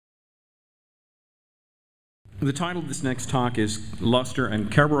The title of this next talk is Lustre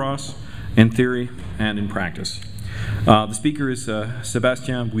and Kerberos in Theory and in Practice. The speaker is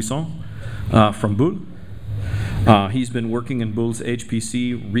Sebastien Buisson from Bull. He's been working in Bull's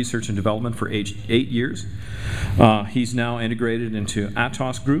HPC research and development for 8 years. He's now integrated into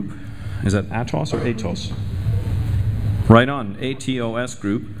Atos Group. Is that Atos or Atos? Right on, ATOS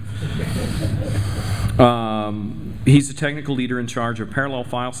Group. He's a technical leader in charge of parallel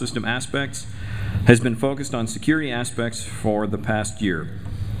file system aspects, has been focused on security aspects for the past year,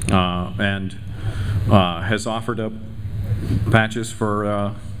 and has offered up patches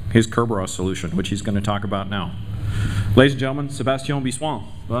for his Kerberos solution, which he's going to talk about now. Ladies and gentlemen, Sebastien Buisson.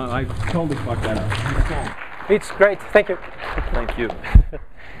 I totally fucked that up. It's great. Thank you. Thank you.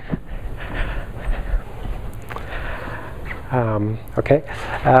 Okay.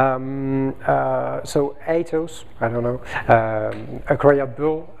 So Atos, I don't know, acquired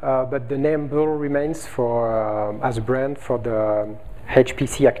Bull, but the name Bull remains for as a brand for the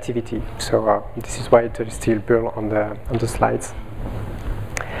HPC activity. So this is why it is still Bull on the slides.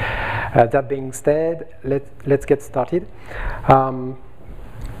 That being said, let's get started.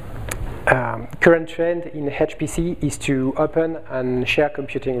 Current trend in HPC is to open and share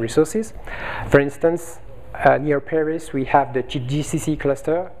computing resources. For instance, near Paris, we have the GCC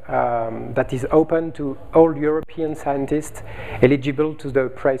cluster that is open to all European scientists eligible to the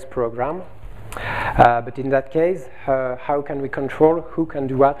PRAISE program. But in that case, how can we control who can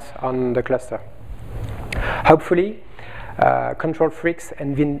do what on the cluster? Hopefully, control freaks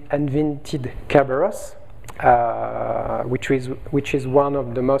invented Kerberos, which is one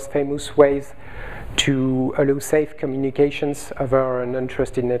of the most famous ways to allow safe communications over an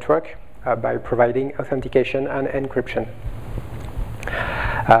untrusted network by providing authentication and encryption.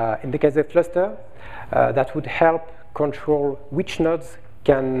 In the case of Lustre, that would help control which nodes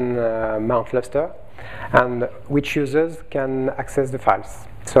can mount Lustre and which users can access the files.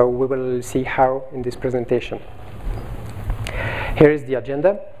 So we will see how in this presentation. Here is the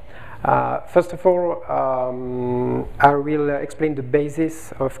agenda. First of all, I will explain the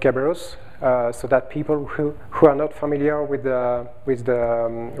basis of Kerberos, so that people who are not familiar with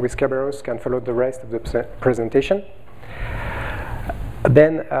Kerberos can follow the rest of the presentation.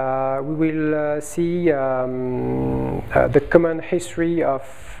 Then we will see the common history of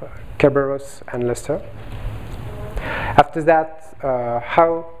Kerberos and Lustre. After that,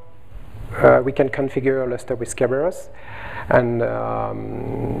 how we can configure Lustre with Kerberos, and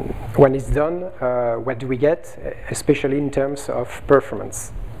when it's done, what do we get, especially in terms of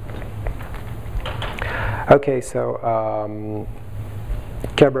performance. Okay, so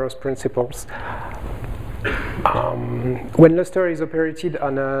Kerberos principles. When Lustre is operated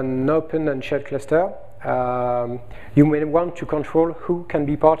on an open and shared cluster, you may want to control who can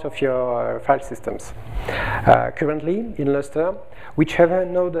be part of your file systems. Currently, in Lustre, whichever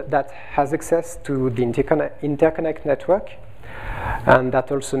node that has access to the interconnect network, and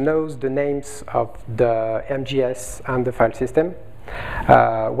that also knows the names of the MGS and the file system,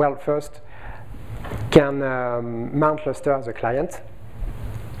 well, first, can mount Lustre as a client,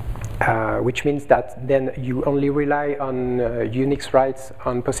 which means that then you only rely on Unix rights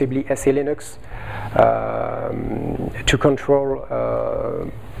on possibly SE Linux to control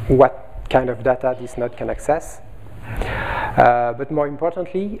what kind of data this node can access. But more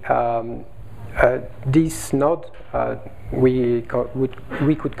importantly, this node, we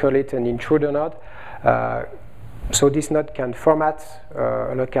could call it an intruder node. So this node can format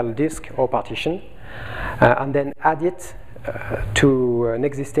a local disk or partition and then add it to an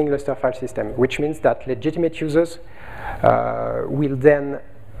existing Lustre file system, which means that legitimate users will then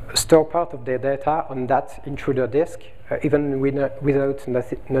store part of their data on that intruder disk, even without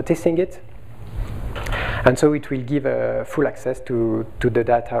noticing it. And so it will give full access to the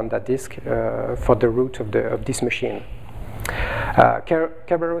data on that disk for the root of this machine.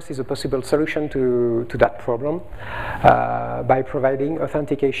 Kerberos is a possible solution to that problem by providing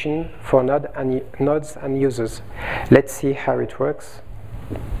authentication for nodes and users. Let's see how it works.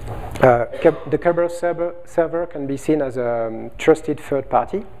 The Kerberos server can be seen as a trusted third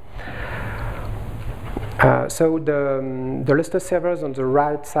party. So the Lustre servers on the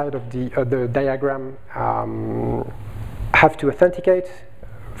right side of the diagram have to authenticate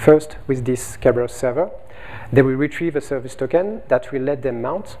first with this Kerberos server. They will retrieve a service token that will let them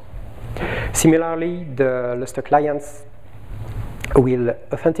mount. Similarly, the Lustre clients will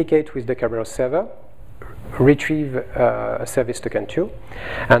authenticate with the Kerberos server, retrieve a service token too.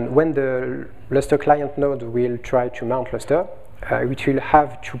 And when the Lustre client node will try to mount Lustre, which will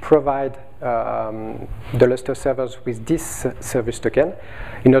have to provide the Lustre servers with this service token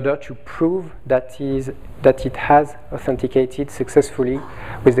in order to prove that it has authenticated successfully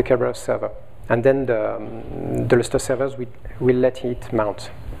with the Kerberos server. And then the Lustre servers will let it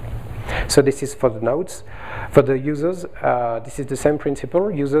mount. So this is for the nodes. For the users, this is the same principle.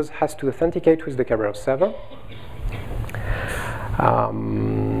 Users has to authenticate with the Kerberos server.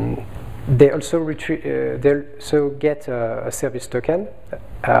 They also get a service token,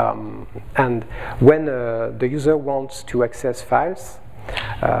 and when the user wants to access files,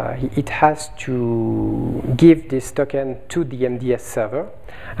 it has to give this token to the MDS server,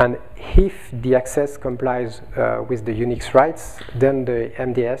 and if the access complies with the Unix rights, then the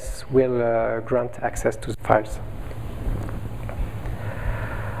MDS will grant access to the files.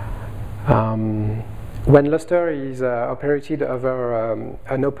 When Lustre is operated over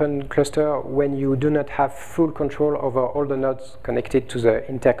an open cluster, when you do not have full control over all the nodes connected to the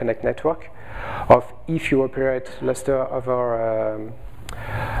interconnect network, or if you operate Lustre over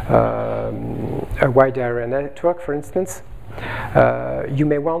a wide area network, for instance, you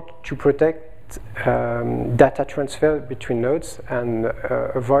may want to protect data transfer between nodes and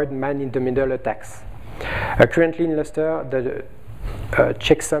avoid man-in-the-middle attacks. Currently in Lustre, the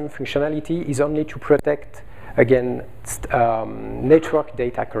checksum functionality is only to protect against network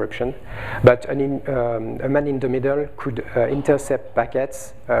data corruption, but a man in the middle could intercept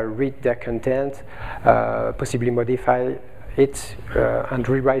packets, read their content, possibly modify it, and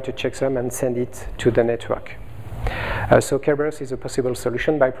rewrite a checksum and send it to the network. So Kerberos is a possible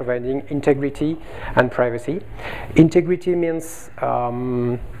solution by providing integrity and privacy. Integrity means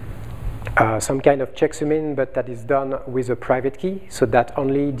some kind of checksumming, but that is done with a private key, so that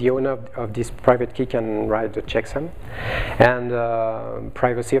only the owner of this private key can write the checksum. And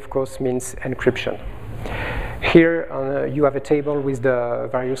privacy, of course, means encryption. Here you have a table with the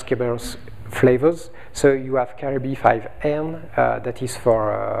various Kerberos flavors. So you have KRB5N, that is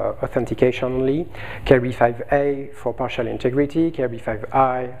for authentication only, KRB5A for partial integrity,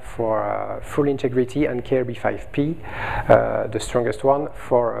 KRB5I for full integrity, and KRB5P, the strongest one,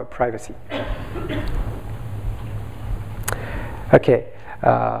 for privacy. Okay.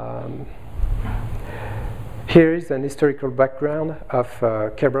 Here is an historical background of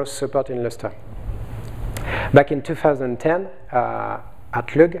Kerberos support in Lustre. Back in 2010,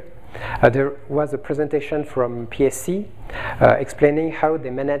 at LUG, there was a presentation from PSC explaining how they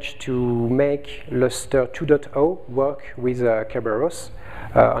managed to make Lustre 2.0 work with Kerberos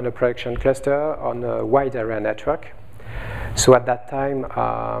on a production cluster on a wide area network. So at that time,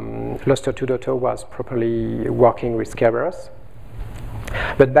 Lustre 2.0 was properly working with Kerberos.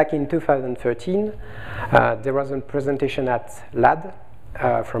 But back in 2013, there was a presentation at LAD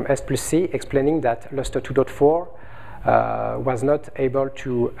from S+C explaining that Lustre 2.4 was not able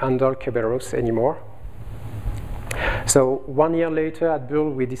to handle Kerberos anymore. So 1 year later at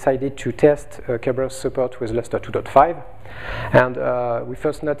Bull, we decided to test Kerberos support with Lustre 2.5, and we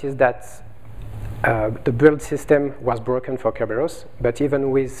first noticed that the build system was broken for Kerberos, but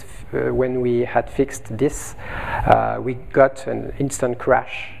even with when we had fixed this, we got an instant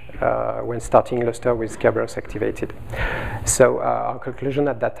crash when starting Lustre with Kerberos activated. So our conclusion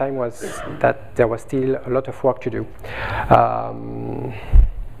at that time was that there was still a lot of work to do.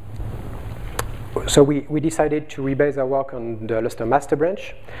 So we decided to rebase our work on the Lustre master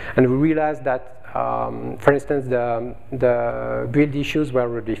branch, and we realized that, for instance, the build issues were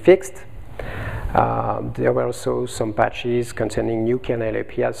already fixed. There were also some patches concerning new kernel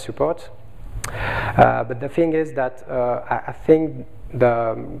API support. But the thing is that I think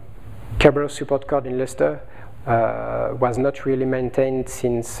the Kerberos support code in Lustre was not really maintained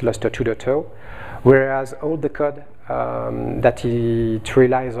since Lustre 2.0, whereas all the code that it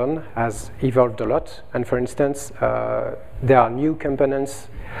relies on has evolved a lot. And for instance, there are new components,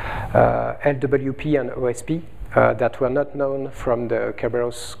 LWP and OSP, that were not known from the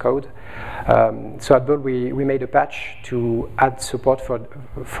Kerberos code. So at Bull, we made a patch to add support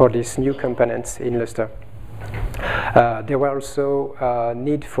for these new components in Lustre. There were also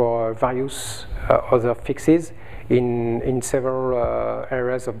need for various other fixes in several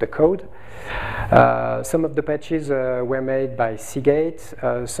areas of the code. Some of the patches were made by Seagate,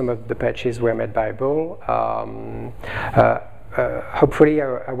 some of the patches were made by Bull. Hopefully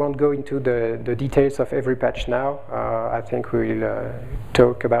I won't go into the details of every patch now. I think we'll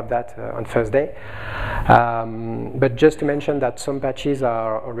talk about that on Thursday. But just to mention that some patches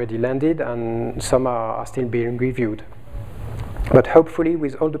are already landed and some are still being reviewed. But hopefully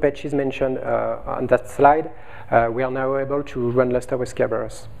with all the patches mentioned on that slide, we are now able to run Lustre with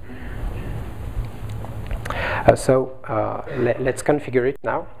Kerberos. Let's configure it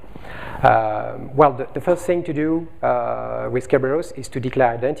now. Well, the first thing to do with Kerberos is to declare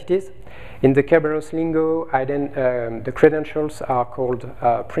identities. In the Kerberos lingo, the credentials are called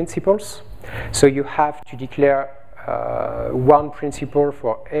principals. So you have to declare one principal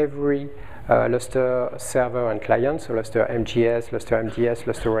for every Lustre server and client. So Lustre MGS, Lustre MDS,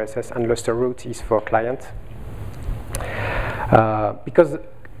 Lustre OSS, and Lustre root is for client. Because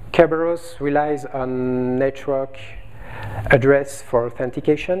Kerberos relies on network address for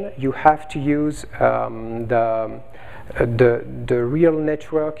authentication, you have to use the real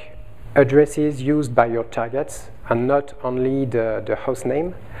network addresses used by your targets and not only the host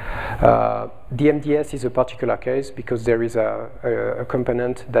name. The MDS is a particular case because there is a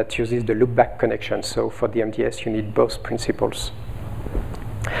component that uses the loopback connection. So for the MDS, you need both principals.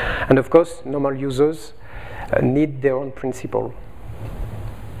 And of course, normal users need their own principal.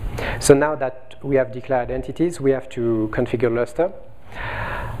 So now that we have declared entities, we have to configure Lustre.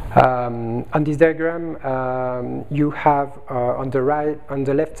 On this diagram, you have on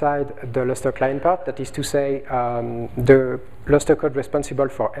the left side the Lustre client part, that is to say the Lustre code responsible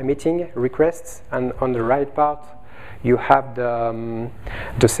for emitting requests, and on the right part you have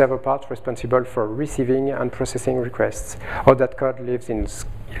the server part responsible for receiving and processing requests. All that code lives in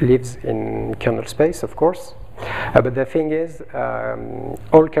kernel space, of course. But the thing is,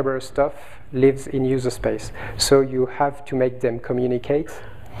 all Kerberos stuff lives in user space, so you have to make them communicate.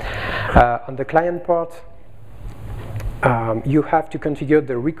 On the client part, you have to configure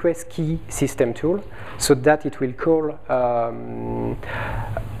the request key system tool so that it will call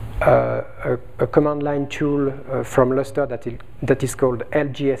a command line tool from Lustre that is called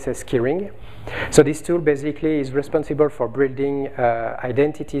LGSS keyring. So this tool basically is responsible for building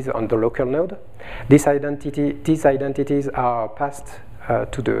identities on the local node. These identities are passed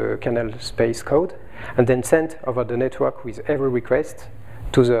to the kernel space code and then sent over the network with every request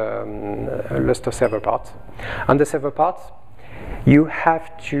to the Lustre server part. On the server part, you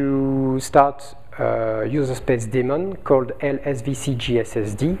have to start a user space daemon called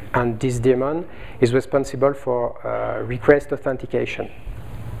LSVC-GSSD, and this daemon is responsible for request authentication.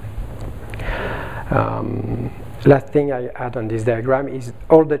 Last thing I add on this diagram is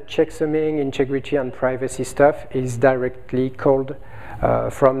all the checksumming, integrity, and privacy stuff is directly called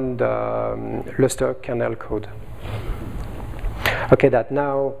from the Lustre kernel code. Okay, that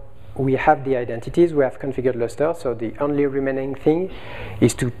now we have the identities, we have configured Lustre, so the only remaining thing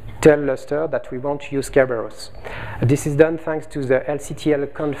is to tell Lustre that we want to use Kerberos. This is done thanks to the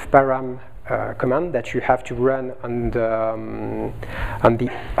lctl conf param command that you have to run on the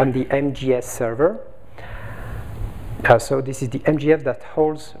MGS server. So this is the MGF that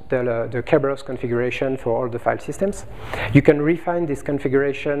holds the Kerberos configuration for all the file systems. You can refine this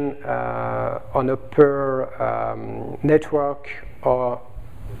configuration on a per network or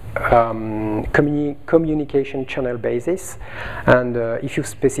communication channel basis, and if you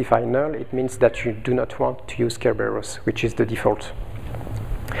specify null, it means that you do not want to use Kerberos, which is the default.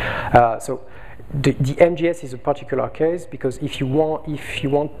 So the MGS is a particular case because if you want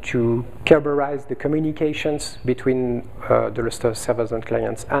to Kerberize the communications between the Lustre servers and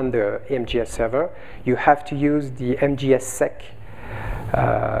clients and the MGS server, you have to use the MGS sec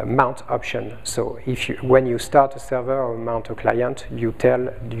mount option. So when you start a server or mount a client, you tell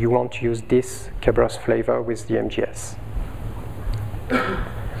you want to use this Kerberos flavor with the MGS.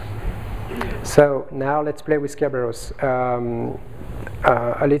 So now let's play with Kerberos.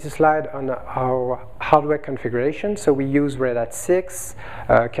 A little slide on our hardware configuration. So we use Red Hat 6,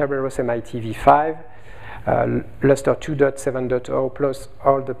 Kerberos MIT v5, Lustre 2.7.0 plus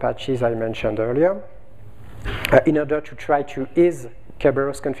all the patches I mentioned earlier. In order to try to ease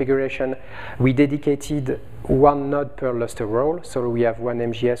Kerberos configuration, we dedicated one node per Lustre role. So we have one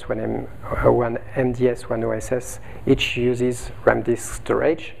MGS, one MDS, one OSS. Each uses RAM disk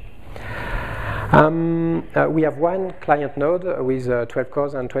storage. We have one client node with 12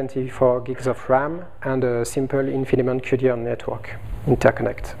 cores and 24 gigs of RAM and a simple InfiniBand QDR network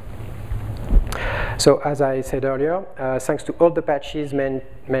interconnect. So as I said earlier, thanks to all the patches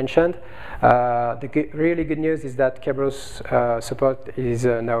mentioned, the really good news is that Kerberos support is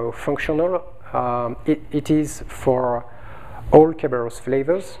now functional. It is for all Kerberos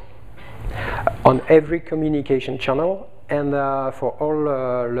flavors on every communication channel and for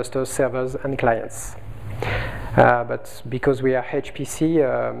all Lustre servers and clients. But because we are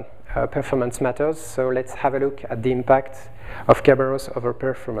HPC, performance matters, so let's have a look at the impact of Kerberos over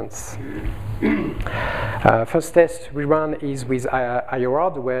performance. First test we run is with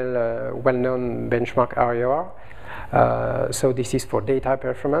IOR, the well-known benchmark IOR. So this is for data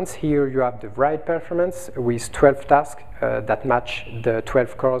performance. Here you have the write performance with 12 tasks that match the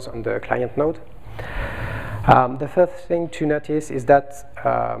 12 cores on the client node. The first thing to notice is that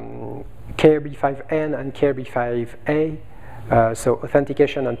KRB5N and KRB5A, so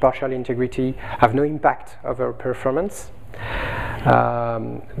authentication and partial integrity, have no impact over performance.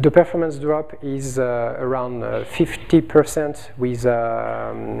 The performance drop is around 50% with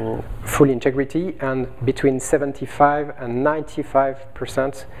full integrity and between 75 and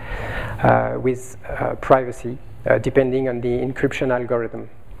 95% with privacy, depending on the encryption algorithm.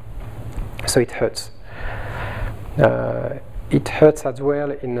 So it hurts. It hurts as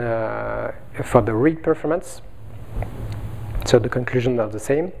well for the read performance. So the conclusions are the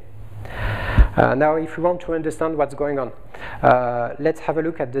same. Now, if we want to understand what's going on, let's have a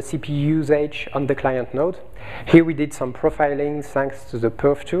look at the CPU usage on the client node. Here we did some profiling thanks to the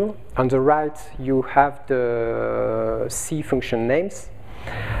perf tool. On the right, you have the C function names.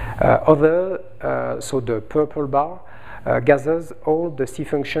 So the purple bar gathers all the C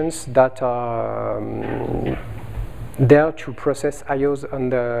functions that are there to process IOs on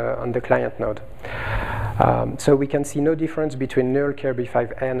the client node. So we can see no difference between null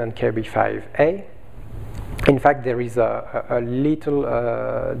KRB5N and KRB5A. In fact, there is a little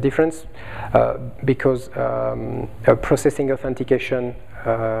difference because processing authentication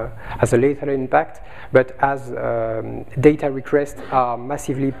has a little impact, but as data requests are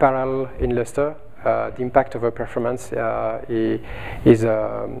massively parallel in Lustre, the impact over performance is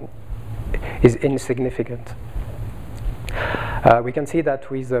insignificant. We can see that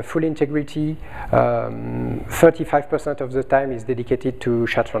with full integrity, 35% of the time is dedicated to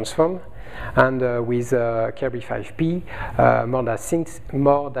SHA transform, and with KRB5P, more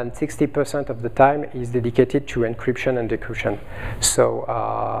than 60% of the time is dedicated to encryption and decryption. So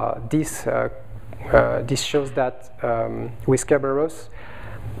this shows that with Kerberos,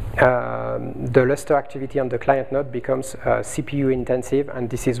 the Lustre activity on the client node becomes CPU intensive, and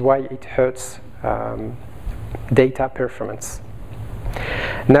this is why it hurts data performance.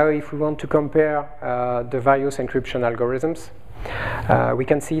 Now, if we want to compare the various encryption algorithms, we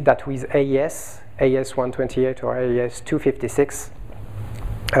can see that with AES 128 or AES 256,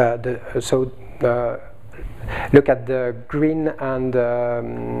 look at the green and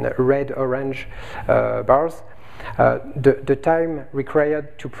red-orange bars. The time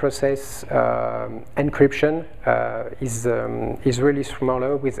required to process encryption is really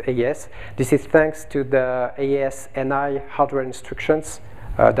smaller with AES. This is thanks to the AES NI hardware instructions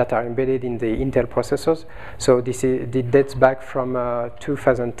that are embedded in the Intel processors. So this dates back from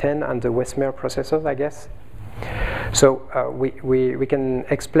 2010 and the Westmer processors, I guess. So we can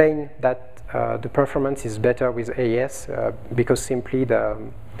explain that the performance is better with AES because simply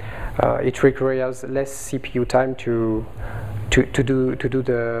it requires less CPU time to do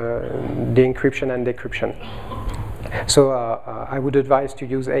the encryption and decryption. So I would advise to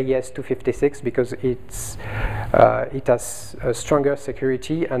use AES 256 because it has a stronger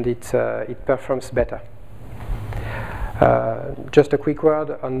security and it performs better. Just a quick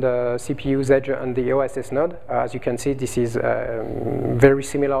word on the CPU usage on the OSS node. As you can see, this is very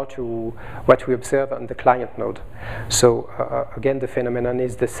similar to what we observe on the client node. So again, the phenomenon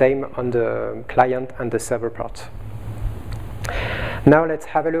is the same on the client and the server part. Now let's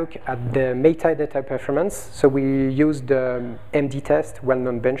have a look at the metadata performance. So we used the MD test,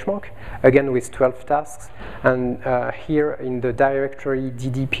 well-known benchmark, again with 12 tasks. And here in the directory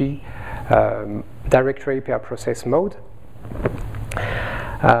DDP, directory per process mode,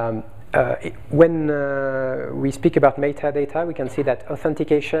 when we speak about metadata, we can see that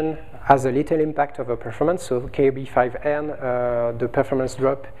authentication has a little impact over performance. So KRB5N, the performance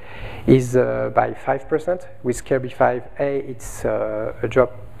drop is by 5%. With KRB5A, it's a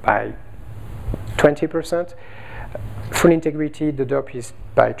drop by 20%. Full integrity, the drop is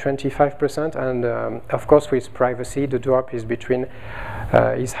by 25%, and of course, with privacy, the drop is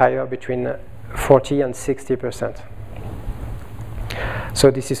higher between 40 and 60%. So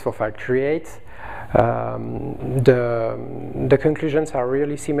this is for file create. The conclusions are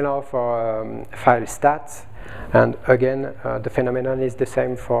really similar for file stats, and again, the phenomenon is the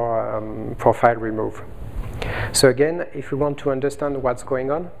same for file remove. So again, if we want to understand what's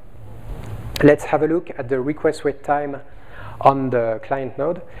going on, let's have a look at the request wait time on the client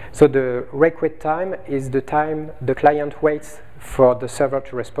node. So the request time is the time the client waits for the server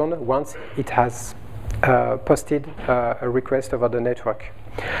to respond once it has posted a request over the network.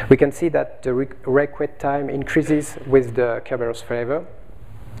 We can see that the request time increases with the Kerberos flavor.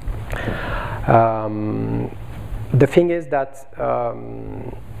 The thing is that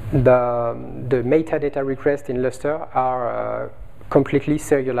the metadata requests in Lustre are completely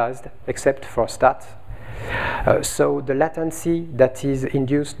serialized except for stat. So the latency that is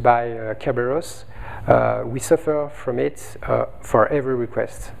induced by Kerberos, we suffer from it for every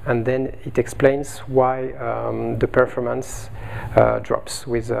request, and then it explains why the performance drops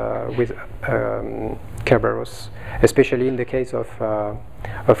with Kerberos, especially in the case of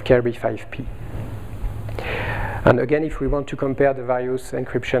Kerbe 5P. And again, if we want to compare the various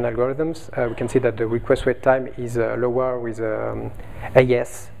encryption algorithms, we can see that the request wait time is lower with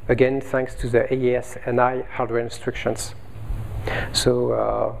AES, again thanks to the AES-NI hardware instructions.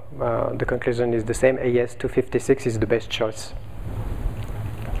 So the conclusion is the same. AES 256 is the best choice.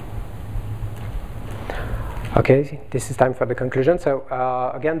 Okay, this is time for the conclusion. So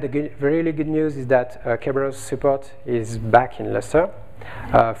again, the really good news is that Kerberos support is back in Lustre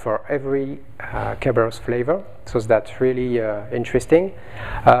for every Kerberos flavor. So that's really interesting.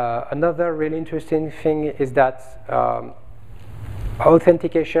 Another really interesting thing is that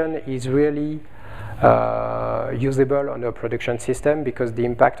authentication is really usable on a production system, because the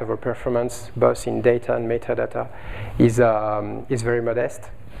impact of a performance both in data and metadata is very modest.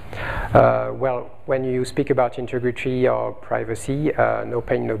 Well, when you speak about integrity or privacy, no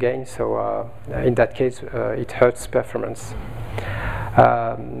pain, no gain. So in that case, it hurts performance.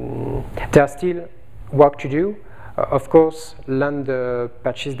 There are still work to do. Of course, learn the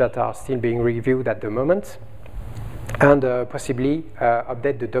patches that are still being reviewed at the moment, and possibly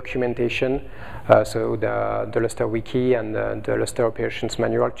update the documentation, so the Lustre wiki and the Lustre operations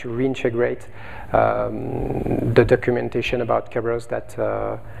manual, to reintegrate the documentation about Kerberos that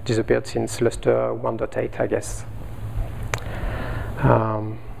disappeared since Lustre 1.8, I guess.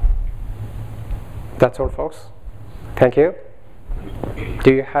 That's all, folks. Thank you.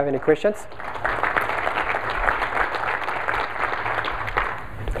 Do you have any questions?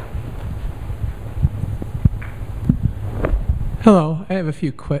 Hello, I have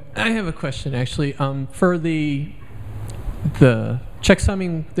a question actually. For the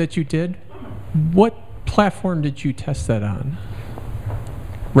checksumming that you did, what platform did you test that on?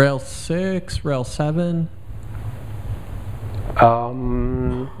 Rail 6, Rail 7?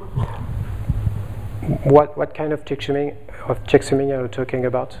 What kind of checksumming are you talking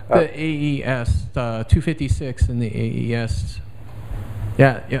about? The AES 256 and the AES.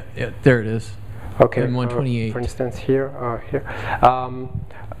 Yeah, there it is. Okay. 128. For instance, here.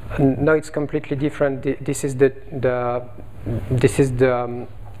 No, it's completely different. This is the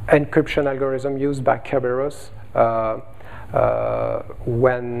encryption algorithm used by Kerberos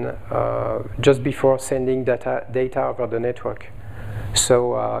when just before sending data over the network.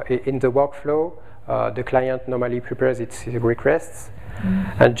 So in the workflow, the client normally prepares its requests,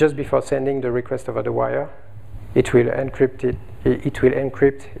 and just before sending the request over the wire, it will encrypt it. It will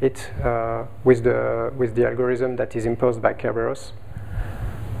encrypt it with the algorithm that is imposed by Kerberos,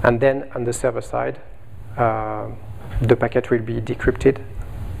 and then on the server side, the packet will be decrypted.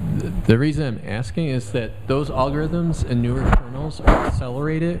 The reason I'm asking is that those algorithms in newer kernels are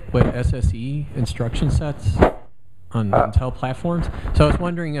accelerated with SSE instruction sets on Intel platforms. So I was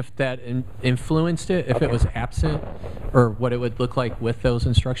wondering if that influenced it, if it was absent, or what it would look like with those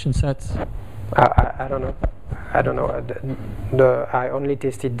instruction sets. I don't know. I only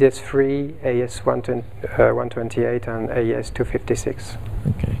tested these three: AES 128 and AES 256.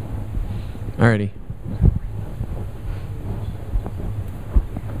 Okay. Alrighty.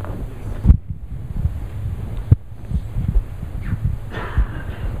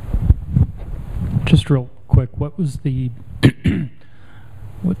 Just real quick, what was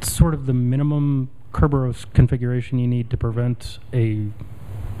what's sort of the minimum Kerberos configuration you need to prevent a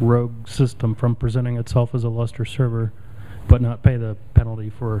rogue system from presenting itself as a Lustre server, but not pay the penalty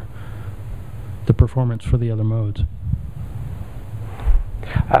for the performance for the other modes?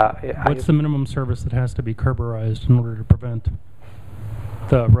 What's the minimum service that has to be Kerberized in order to prevent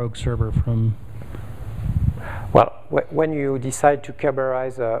the rogue server from? Well, when you decide to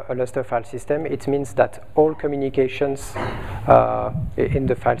Kerberize a Lustre file system, it means that all communications in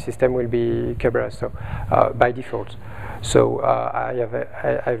the file system will be Kerberized, so by default. So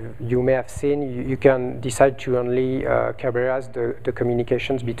you may have seen, you can decide to only Kerberize the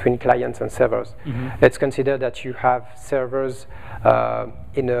communications between clients and servers. Let's consider that you have servers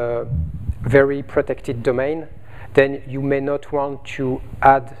in a very protected domain. Then you may not want to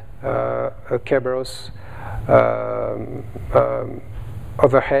add a Kerberos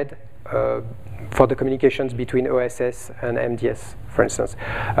overhead for the communications between OSS and MDS, for instance.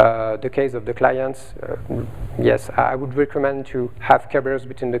 The case of the clients, yes, I would recommend to have Kerberos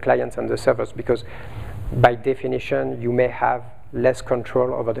between the clients and the servers, because by definition you may have less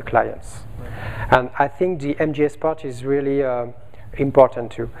control over the clients. And I think the MGS part is really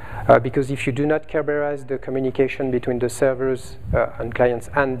important too, because if you do not Kerberize the communication between the servers and clients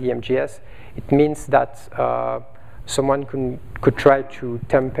and the MGS, it means that someone could try to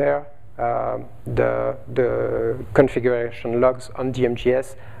temper the configuration logs on the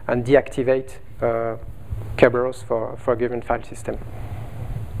MGS and deactivate Kerberos for a given file system.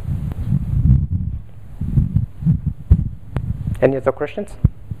 Any other questions?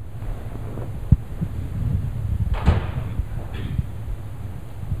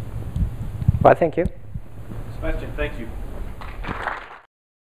 Well, thank you. Sebastien, thank you.